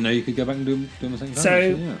is didn't know you could go back and do them the same time. so.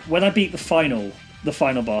 actually, yeah. When I beat the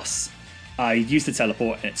final boss, I used the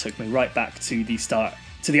teleport, and it took me right back to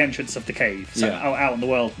the entrance of the cave, so Yeah. out on the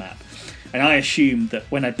world map. And I assumed that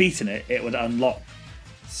when I'd beaten it, it would unlock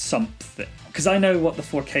something. Because I know what the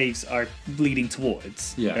 4 caves are leading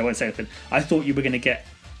towards. Yeah. I won't say anything. I thought you were going to get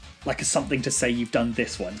like something to say you've done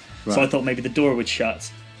this one. So Right. I thought maybe the door would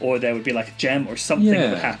shut, or there would be like a gem or something that Yeah.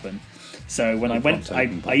 would happen. So when I Like went, one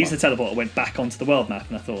token I used the pop-up. teleport, I went back onto the world map,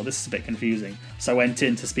 and I thought, this is a bit confusing. So I went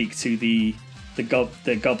in to speak to the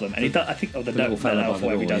goblin, and he does, I think, the little fella by elf, the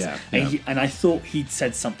whatever he door, does, yeah. and I thought he'd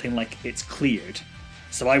said something like it's cleared.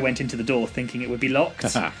 So I went into the door thinking it would be locked,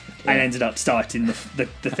 and ended up starting the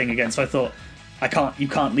thing again. So I thought, you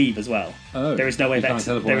can't leave as well. Oh, there is no way you of can't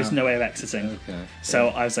teleport there is out. no way of exiting. Okay. So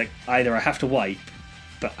I was like, either I have to wipe,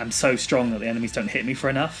 but I'm so strong that the enemies don't hit me for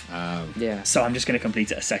enough. Yeah. So I'm just going to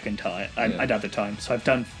complete it a second time, another time. So I've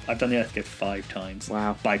done the Earthgift 5 times.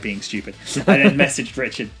 Wow. By being stupid. I then messaged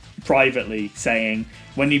Richard privately saying,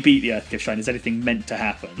 when you beat the Earthgift Shrine, is anything meant to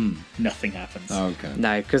happen? Nothing happens. Oh, okay.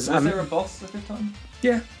 No, because Was there a boss the fifth time?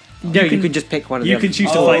 Yeah. no, you can just pick one of You them. can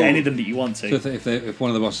choose to Oh. fight any of them that you want to. So if one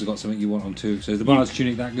of the bosses has got something you want on too, so is the bard's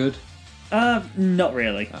tunic that good? Not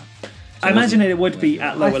really. So I imagine it would be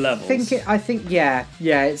yeah. at lower levels. I think, yeah,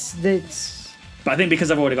 it's But I think because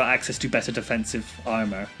I've already got access to better defensive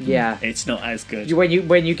armor, yeah. it's not as good.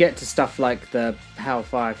 When you get to stuff like the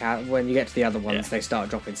Hellfire Cat, when you get to the other ones, Yeah. they start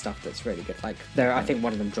dropping stuff that's really good. Like I think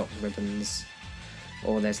one of them drops ribbons,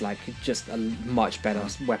 or there's like just a much better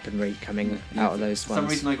weaponry coming out of those For some ones.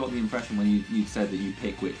 reason, I got the impression when you said that you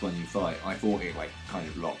pick which one you fight, I thought it like kind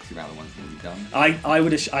of locks you out the ones that you've done. I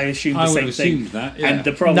assumed the I would same have thing. assumed that, yeah. And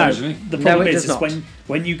the problem, No. the problem it is does not.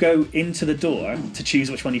 when you go into the door to choose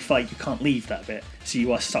which one you fight, you can't leave that bit, so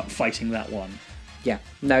you are stuck fighting that one. Yeah,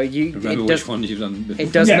 no, Remember it which does. one you've done before.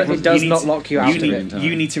 It does. Yeah, not, but it does you not need to- lock you out of it.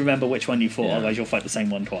 You need to remember which one you fought, Yeah. otherwise you'll fight the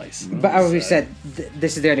same one twice. But as we So- said,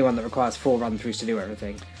 this is the only one that requires 4 run-throughs to do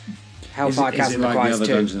everything. Is Hellfire it Chasm like the requires other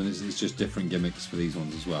 2. dungeons? It's just different gimmicks for these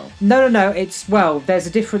ones as well. No. It's there's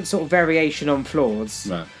a different sort of variation on floors.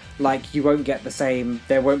 Right. Like you won't get the same.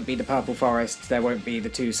 There won't be the purple forest. There won't be the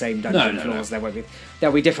 2 same dungeon No. floors.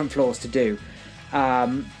 There'll be different floors to do.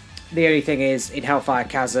 The only thing is, in Hellfire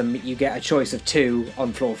Chasm, you get a choice of 2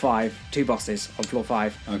 on floor 5, 2 bosses on floor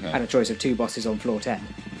 5, Okay. and a choice of 2 bosses on floor 10.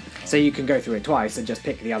 So you can go through it twice and just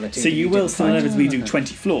pick the other 2. So that you will didn't still find. inevitably do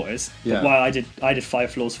 20 floors, Yeah. but while I did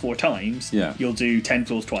 5 floors 4 times, Yeah. you'll do 10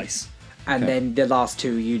 floors twice. And Okay. then the last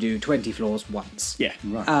 2 you do 20 floors once. Yeah.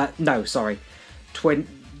 Right. No, sorry.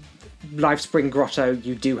 Lifespring Grotto,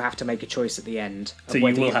 you do have to make a choice at the end. So you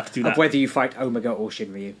will have to do that. Of whether you fight Omega or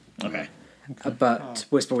Shinryu. Okay. But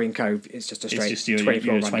Whispering Cove is just a It's straight just your 20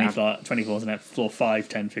 floor 20, rundown. 20 floors, and then floor 5,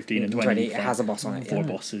 10, 15, and 20. 20, it has a boss on it, 4 yeah.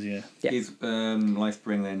 bosses, yeah. Yeah. Is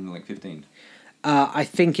Lifespring then like 15? I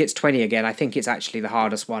think it's 20 again. I think it's actually the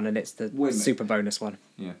hardest one, and it's the Wait a minute. super bonus one.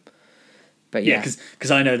 Yeah. But Yeah, yeah,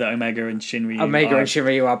 because I know that Omega and Shinryu Omega are, and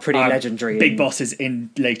Shinryu are pretty are legendary. big and- bosses in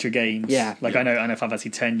later games. Yeah. Like I know Final Fantasy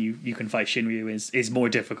X, you can fight Shinryu is more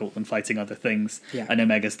difficult than fighting other things. Yeah. And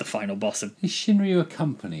Omega's the final boss of Is Shinryu a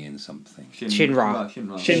company in something? Shinra.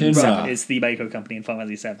 Shinra. Shinra. is the Mako company in Final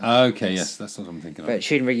Fantasy VII. Okay, yes, that's what I'm thinking of. But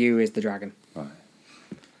Shinryu is the dragon. Right.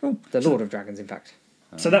 The Lord of Dragons, in fact.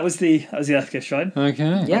 So that was the Earthgift Shrine.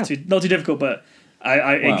 Okay. Yeah. Not too difficult, but Well,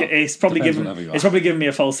 it's probably depends given on who you it's are. probably given me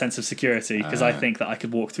a false sense of security because I Ah. think that I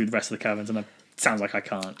could walk through the rest of the caverns, and it sounds like I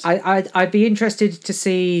can't. I'd be interested to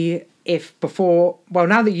see if before. Well,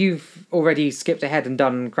 now that you've already skipped ahead and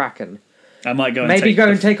done Kraken, I might go and maybe take go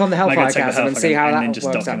the- and take on the might go Hellfire take the Chasm and Hellfire see how and that then just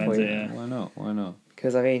works out document for it, you. yeah. Why not? Why not?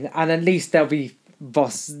 Because I mean, and at least there'll be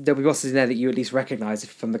bosses in there that you at least recognise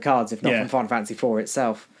from the cards, if not Yeah. from Final Fantasy IV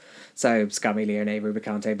itself. So Scammy, Leone,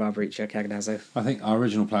 Rubicante, Barbaricha, Cagnazzo. I think our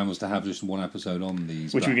original plan was to have just one episode on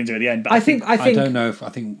these, which but we can do at the end. But I think I don't know if I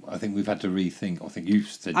think we've had to rethink. I think you've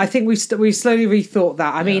said we slowly rethought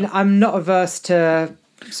that. I mean, Yeah. I'm not averse to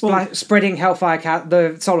spreading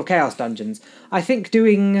the Soul of Chaos dungeons. I think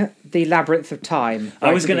doing the Labyrinth of Time.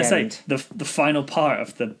 I was going to say the final part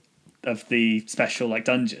of the special like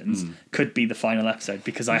dungeons could be the final episode,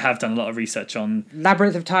 because I have done a lot of research on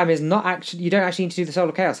Labyrinth of Time is not actually. You don't actually need to do the Soul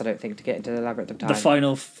of Chaos, I don't think, to get into the Labyrinth of Time. the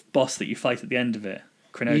final boss that you fight at the end of it.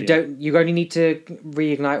 Cronodia. You don't. You only need to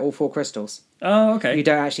reignite all 4 crystals. Oh, okay. You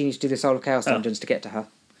don't actually need to do the Soul of Chaos dungeons to get to her.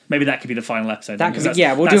 Maybe that could be the final episode. That then, could be,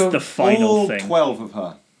 'cause we'll that's do the final all thing. 12 of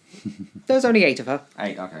her. There's only 8 of her.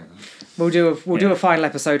 8, okay. We'll do a final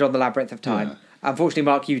episode on the Labyrinth of Time. Yeah. Unfortunately,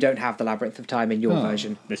 Mark, you don't have the Labyrinth of Time in your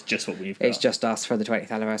version. That's just what we've got. It's just us for the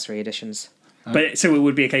 20th anniversary editions. But so it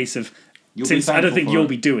would be a case of, You'll since be I don't thankful think for you'll it.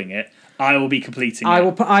 be doing it, I will be completing I it.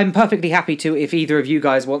 will. I'm perfectly happy to, if either of you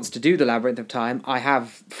guys wants to do the Labyrinth of Time. I have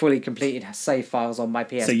fully completed save files on my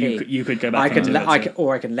PSP. So you could go back. I and do it.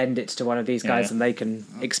 or I can lend it to one of these guys Yeah. and they can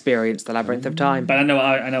experience the Labyrinth of Time. But I know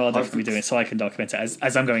I'll definitely be doing it, so I can document it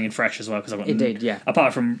as I'm going in fresh as well, because I've got Indeed, yeah.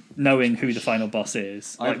 Apart from knowing who the final boss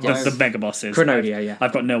is, like I've- the mega boss is, Cronodia, yeah.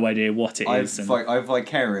 I've got no idea what it is. And I've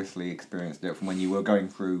vicariously experienced it from when you were going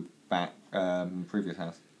through back previous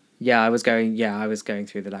house. I was going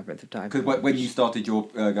through the Labyrinth of Time. Because when you started your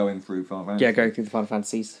going through Final Fantasy. Yeah, going through the Final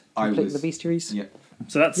Fantasies. Completing the bestiaries. Yeah.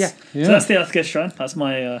 so that's Yeah. so that's the Earthgift Shrine. That's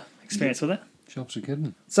my experience with it. Shops are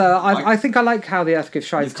good. So I think I like how the Earthgift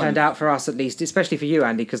Shrines You've kind turned out for us, at least, especially for you,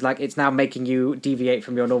 Andy, because like it's now making you deviate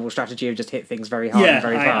from your normal strategy of just hit things very hard and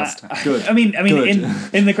very fast. Good. I mean, Good.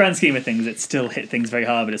 in the grand scheme of things, it's still hit things very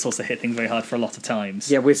hard, but it's also hit things very hard for a lot of times.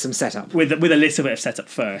 Yeah, with some setup. With a little bit of setup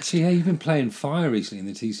first. See, you've been playing fire recently in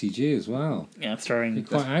the TCG as well. Yeah, throwing. You're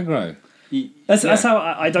quite aggro. That's how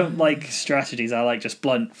I don't like strategies. I like just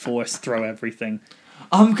blunt force, throw everything.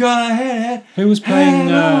 I'm gonna hit it. Who was playing?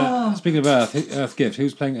 Speaking of Earthgift, who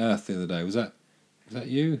was playing Earth the other day? Was that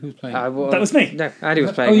you? Who was playing? That was me. No, Andy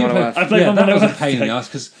was Oh, playing you Mono played- Earth. I played yeah, on that Mono was a Earth pain in the today. ass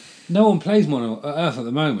because no one plays Mono Earth at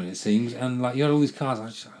the moment. It seems, and like you had all these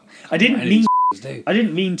cards. I didn't what any mean. of these do. I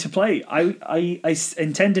didn't mean to play. I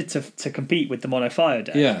intended to compete with the Mono Fire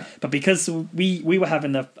deck. Yeah. But because we were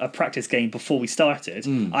having a practice game before we started,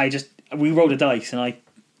 Mm. we rolled a dice and I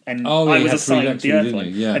Oh, yeah, I you was had three assigned decks the for you, Earth didn't one.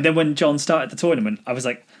 you? Yeah. And then when John started the tournament, I was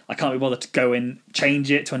like, I can't be bothered to go in,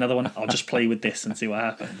 change it to another one. I'll just play with this and see what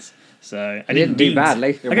happens. So I didn't do mean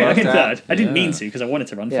badly. To. I get worked third. out. I didn't Yeah. mean to because I wanted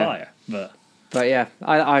to run Yeah. fire, but. But yeah,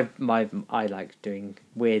 I like doing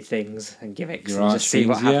weird things and gimmicks Your and just see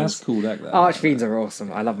what Archfiends, yeah, happens. it's cool deck. That. Archfiends are awesome.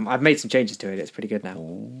 I love them. I've made some changes to it. It's pretty good now.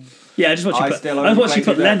 Yeah, I just watched you I put. still I only watched you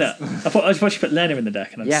play put two Lena. decks. I just watched you put Lena in the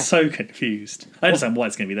deck, and I'm Yeah. so confused. I understand what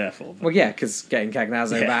it's going to be there for. But Well, yeah, because getting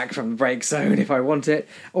Cagnazzo Yeah. back from the break zone if I want it,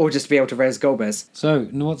 or just to be able to res Golbez. So,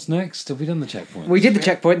 what's next? Have we done the checkpoint? We did the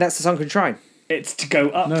checkpoint. That's the Sunken Shrine. it's to go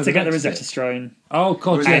up No, to the get the next Rosetta bit. Shrine. Oh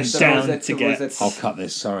God, And yes. down to get. I'll cut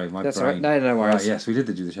this. Sorry, my That's brain. all right. No worries. Right, yes, we did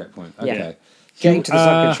do the checkpoint. Yeah. Okay. Getting to the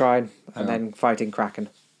Sunken Shrine and hang on. then fighting Kraken.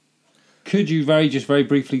 Could you very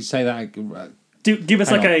briefly say that? Give us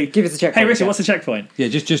Hang like on. a. Give us the checkpoint. Hey Richard, yeah. what's the checkpoint? Yeah,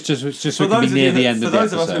 just so For we can those, be near of, the you, end for of the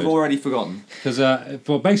those of us who've episode. already forgotten, Because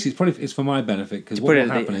basically it's for my benefit. Because To what put it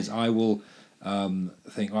will at the- happen is I will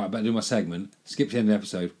think, all right, I better do my segment. Skip to the end of the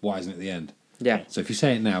episode. Why isn't it the end? Yeah. So if you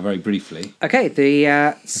say it now, very briefly. Okay,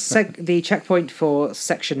 the checkpoint for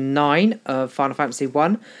section 9 of Final Fantasy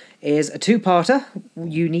 1 is a two-parter.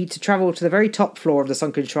 You need to travel to the very top floor of the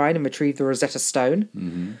Sunken Shrine and retrieve the Rosetta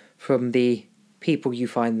Stone from the people you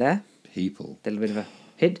find there. People. A little bit of a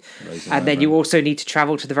hint. Raising And then you eyebrow. also need to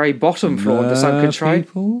travel to the very bottom floor of the Sunken Shrine.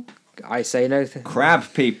 People. I say no.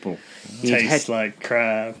 crab people. You need to Tastes head- like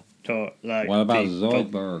crab. Talk like. What about people.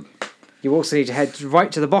 Zoidberg? You also need to head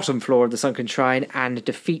right to the bottom floor of the Sunken Shrine and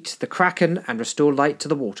defeat the Kraken and restore light to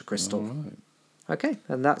the water crystal. Right. Okay,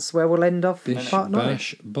 and that's where we'll end off Bish, part 9.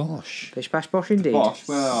 bash, bosh. Bish bash bosh indeed. Bosh,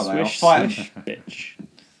 where are they? I'll Swish, fight swish, bitch.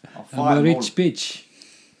 I'll I'm fight a them all. rich bitch.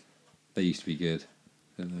 They used to be good,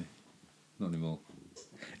 didn't they? Not anymore.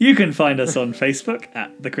 You can find us on Facebook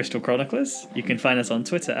at The Crystal Chroniclers. You can find us on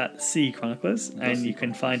Twitter at C Chroniclers. And you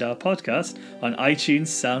can find our podcast on iTunes,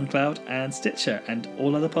 SoundCloud, and Stitcher, and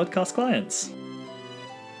all other podcast clients.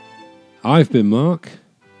 I've been Mark.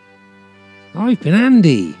 I've been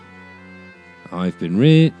Andy. I've been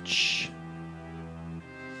Rich.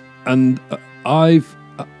 And I've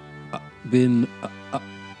been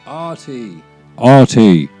Artie.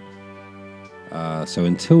 Artie. So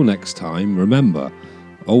until next time, remember,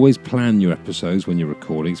 always plan your episodes when you're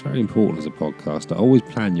recording. It's very important as a podcaster. Always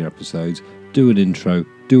plan your episodes. Do an intro,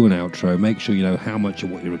 do an outro. Make sure you know how much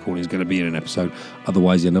of what you're recording is going to be in an episode.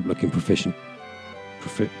 Otherwise, you end up looking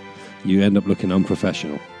you end up looking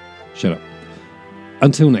unprofessional. Shut up.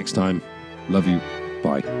 Until next time, love you.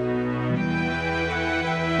 Bye.